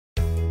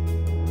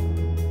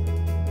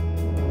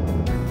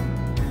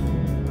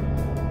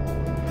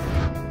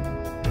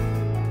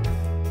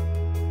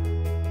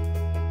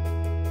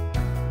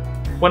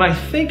When I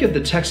think of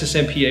the Texas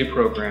MPA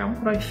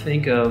program, what I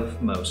think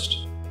of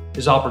most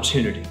is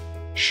opportunity.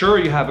 Sure,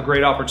 you have a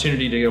great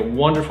opportunity to get a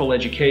wonderful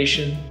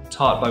education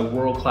taught by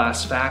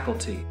world-class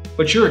faculty,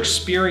 but your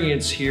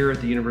experience here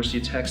at the University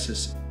of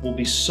Texas will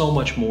be so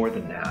much more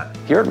than that.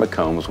 Here at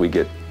McCombs, we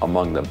get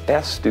among the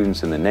best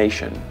students in the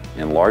nation,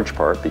 in large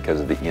part because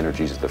of the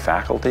energies of the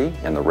faculty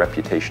and the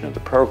reputation of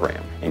the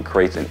program, and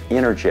creates an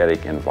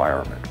energetic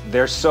environment.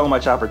 There's so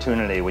much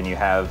opportunity when you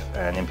have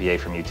an MPA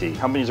from UT.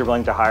 Companies are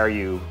willing to hire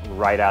you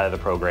right out of the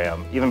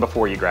program, even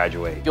before you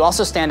graduate. You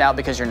also stand out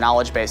because your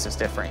knowledge base is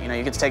different.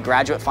 You get to take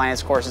graduate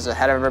finance courses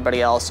ahead of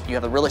everybody else. You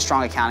have a really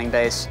strong accounting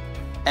base.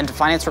 And to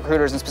finance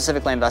recruiters, and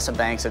specifically investment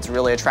banks, it's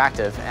really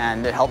attractive,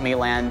 and it helped me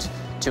land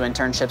 2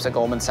 internships at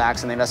Goldman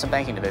Sachs in the investment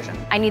banking division.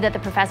 I knew that the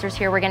professors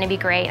here were going to be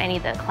great. I knew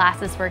the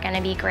classes were going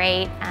to be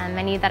great.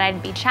 I knew that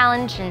I'd be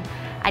challenged and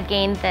I'd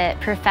gain the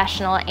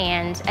professional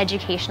and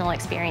educational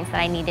experience that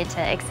I needed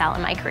to excel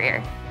in my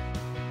career.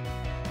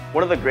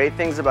 One of the great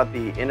things about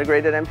the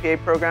integrated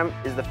MPA program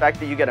is the fact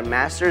that you get a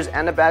master's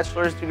and a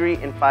bachelor's degree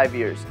in 5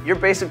 years. You're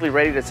basically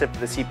ready to sit for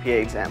the CPA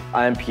exam.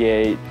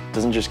 IMPA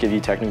doesn't just give you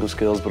technical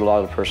skills, but a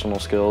lot of personal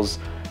skills.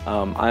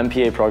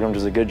 IMPA program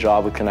does a good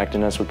job with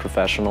connecting us with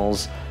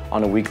professionals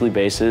on a weekly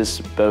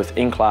basis, both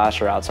in class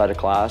or outside of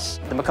class.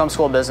 The McCombs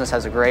School of Business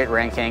has a great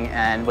ranking,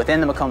 and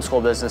within the McCombs School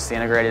of Business, the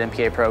integrated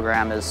MPA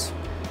program is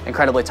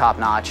incredibly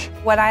top-notch.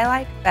 What I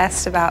like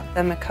best about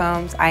the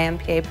McCombs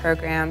IMPA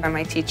program are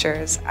my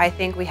teachers. I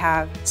think we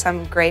have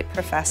some great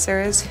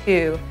professors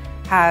who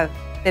have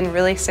been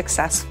really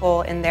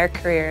successful in their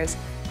careers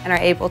and are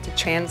able to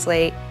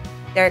translate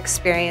their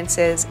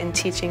experiences in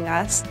teaching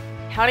us.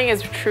 Accounting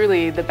is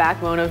truly the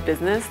backbone of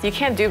business. You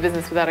can't do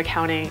business without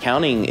accounting.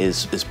 Accounting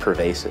is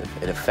pervasive.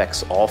 It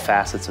affects all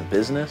facets of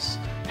business.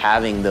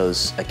 Having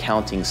those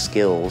accounting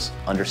skills,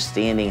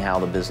 understanding how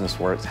the business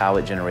works, how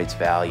it generates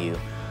value,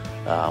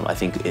 I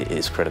think it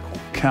is critical.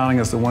 Accounting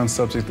is the one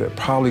subject that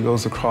probably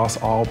goes across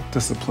all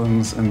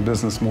disciplines in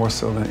business more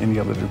so than any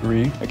other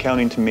degree.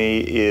 Accounting to me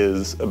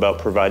is about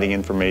providing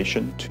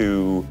information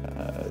to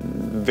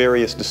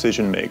various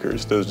decision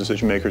makers. Those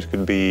decision makers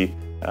could be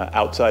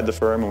outside the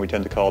firm, and we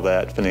tend to call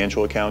that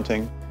financial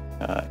accounting.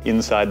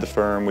 Inside the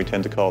firm, we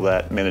tend to call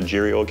that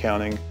managerial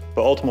accounting.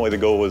 But ultimately, the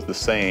goal is the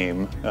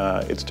same.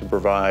 It's to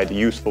provide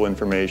useful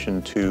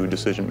information to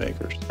decision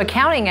makers.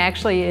 Accounting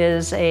actually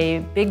is a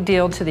big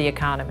deal to the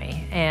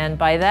economy. And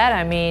by that,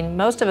 I mean,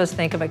 most of us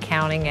think of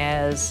accounting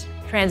as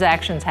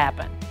transactions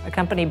happen. A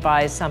company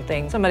buys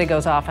something, somebody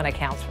goes off and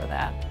accounts for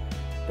that.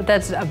 But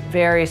that's a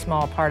very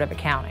small part of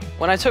accounting.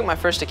 When I took my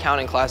first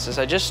accounting classes,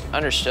 I just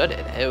understood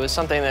it. It was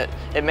something that,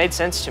 it made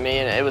sense to me,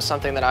 and it was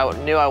something that I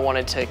knew I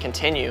wanted to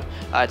continue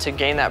to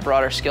gain that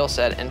broader skill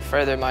set and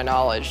further my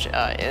knowledge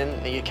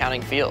in the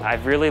accounting field.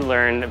 I've really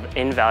learned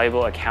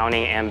invaluable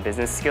accounting and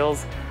business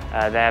skills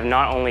that have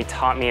not only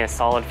taught me a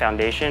solid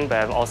foundation, but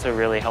have also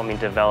really helped me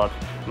develop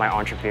my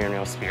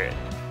entrepreneurial spirit.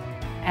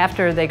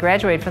 After they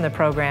graduate from the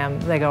program,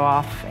 they go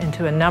off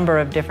into a number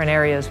of different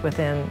areas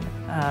within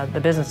the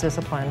business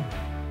discipline,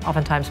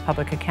 oftentimes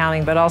public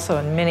accounting, but also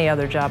in many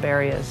other job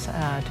areas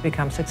to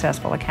become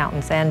successful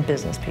accountants and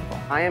business people.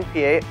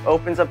 IMPA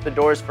opens up the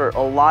doors for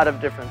a lot of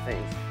different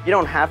things. You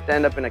don't have to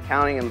end up in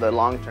accounting in the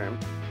long term.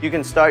 You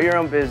can start your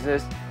own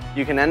business,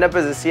 you can end up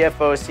as a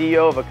CFO,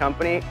 CEO of a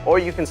company, or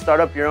you can start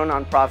up your own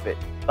nonprofit.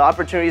 The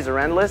opportunities are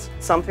endless,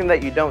 something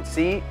that you don't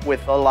see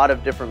with a lot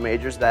of different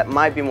majors that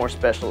might be more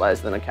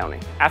specialized than accounting.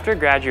 After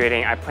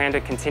graduating, I plan to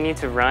continue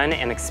to run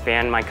and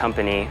expand my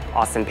company,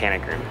 Austin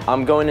Panic Group.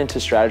 I'm going into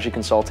strategy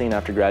consulting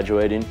after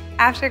graduating.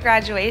 After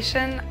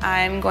graduation,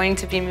 I'm going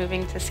to be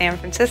moving to San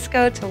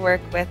Francisco to work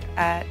with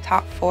a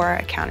top 4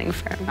 accounting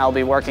firm. I'll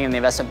be working in the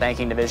investment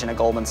banking division at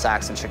Goldman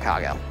Sachs in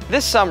Chicago.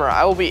 This summer,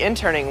 I will be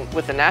interning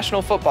with the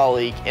National Football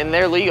League in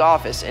their league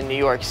office in New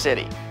York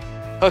City.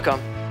 Hook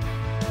 'em.